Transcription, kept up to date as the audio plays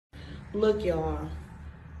Look, y'all.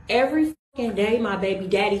 Every fucking day my baby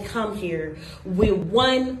daddy come here with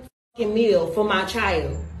one fucking meal for my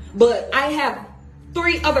child. But I have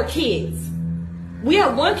 3 other kids. We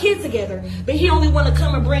have 1 kid together, but he only want to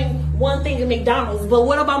come and bring one thing to McDonald's. But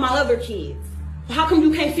what about my other kids? How come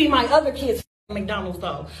you can't feed my other kids at McDonald's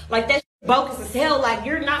though? Like that's bogus as hell. Like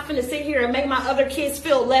you're not finna sit here and make my other kids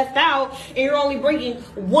feel left out, and you're only bringing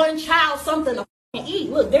one child something to eat.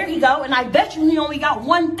 Look, there you go. And I bet you he only got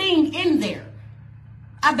one thing in there.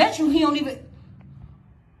 I bet you he don't even.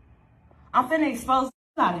 I'm finna expose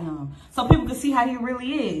out of him so people can see how he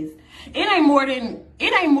really is. It ain't more than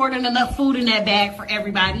enough food in that bag for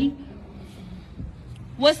everybody.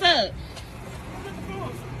 What's up?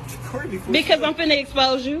 Because I'm finna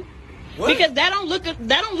expose you. What? Because that don't look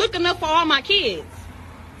enough for all my kids.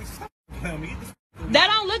 That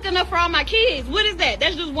don't look enough for all my kids. What is that?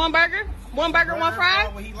 That's just one burger? One burger, one fry?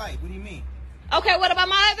 What he like? What do you mean? Okay, what about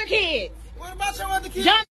my other kids? What about your other kids?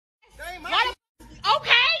 Okay,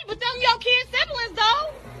 but them your kids' siblings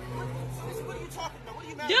though. What are you talking about? What are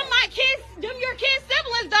you mad Them about? my kids, them your kids'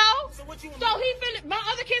 siblings though. So what you? So my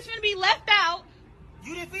other kids finna be left out.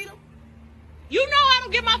 You didn't feed them? You know I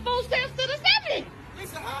don't give my food stamps to the siblings.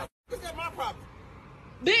 Lisa, how is that my problem?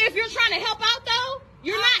 But if you're trying to help out though,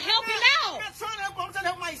 you're not helping out. I'm not trying to help. I'm trying to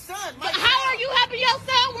help my son. But how are you helping your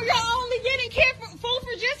son when you're only getting food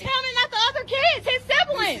for just him and not the other kids, his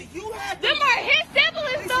siblings? Lisa, them are his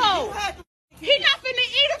siblings Lisa, though. He's not finna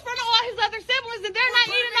eat in front of all his other siblings and they're not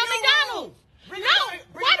eating at McDonald's. Why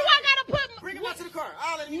do I gotta put? Bring him out to the car.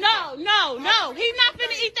 No. He's not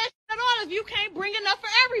finna eat that shit at all if you can't bring enough for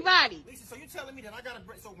everybody. Lisa, so you telling me that I gotta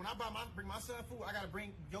bring? So when I bring my son food, I gotta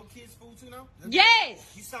bring your kids food too now? Yes.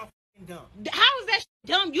 You sound dumb. How is that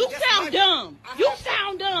dumb? You sound dumb. You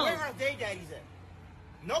sound dumb. Where are they daddies at?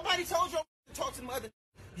 Nobody told you to talk to them other.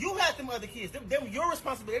 You had them other kids. Them your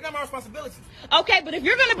responsibility. They're not my responsibility. Okay, but if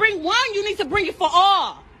you're gonna bring one, you need to bring it for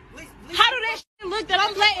all. How do that shit look that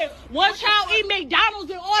I'm letting one child eat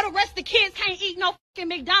McDonald's and all the rest of the kids can't eat no fucking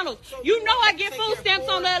McDonald's? So you know I get food stamps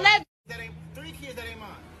on the 11th. 3 kids that ain't mine.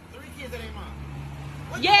 3 kids that ain't mine.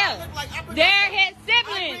 What yeah, like? they're his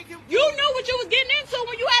siblings. You knew what you was getting into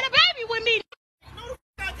when you had a baby with me. No,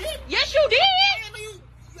 I didn't. Yes, you did.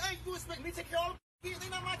 You expect me to take care of all the kids? They're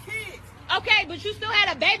not my kids. Okay, but you still had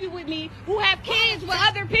a baby with me who have kids with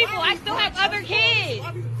other people. I still have other kids. Why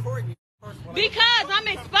are you recording me? Because I'm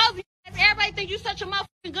exposing you. Everybody think you such a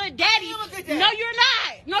motherfucking good daddy. No, you're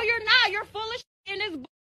not. No, you're not. You're full of shit in this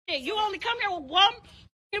bullshit. You only come here with one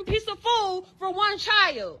piece of food for one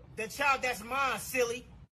child. The child that's mine, silly.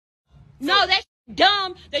 No, that's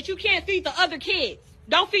dumb that you can't feed the other kids.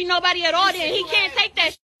 Don't feed nobody at all then. He can't take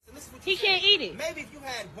that shit. He can't eat it. Maybe if you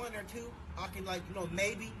had 1 or 2, I can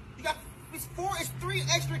maybe. You got, it's 3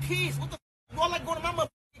 extra kids. What the f***? You all like going to my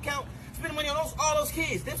motherfucking account, spending money on all those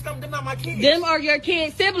kids. Them not my kids. Them are your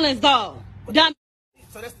kids' siblings though. Dumb.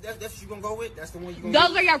 So that's what you gonna go with? That's the one you gonna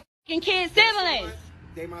Those are your fucking kids' siblings.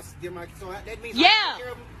 They're my, so that means yeah. I take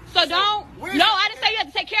care of them. So don't. No, I didn't say you have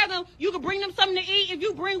to take care of them. You can bring them something to eat if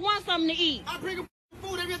you bring one something to eat. I bring them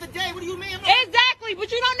food every other day. What do you mean? Exactly,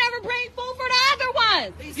 but you don't never bring food for the other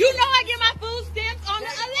ones. You know I get my food stamps on the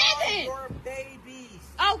 11th. Your babies.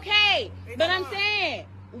 Okay, but I'm saying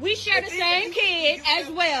we share the same kid as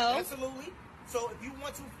well. Absolutely. So if you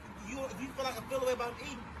want to, if you feel like I feel the way about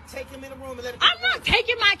eating, take him in the room and let him. I'm not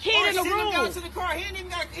taking my kid in the room. Him down to the car. He ain't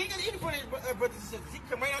got to eat in front of his brothers and sisters. He can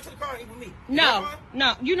come right out to the car and eat with me. No.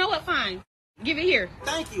 You know what? Fine. Give it here.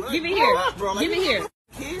 Thank you. Give it here. Bro. Give it here.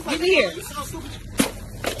 Give it here.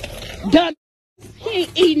 Dumb. He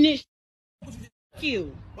ain't eating this.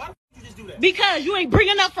 You. Why would you just do that? Because you ain't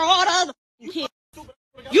bringing up for all the other kids.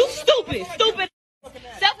 You stupid.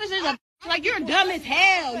 Selfish as a. Like you're dumb as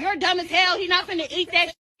hell. You're dumb as hell. He not finna eat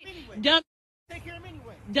that. Dumb. Take care of him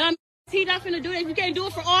anyway. Dumb. He not finna do that. If you can't do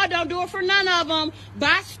it for all, don't do it for none of them.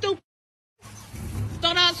 Bye, stupid.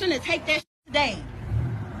 Thought I was finna take that today.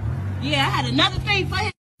 Yeah, I had another thing for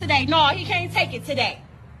him today. No, he can't take it today.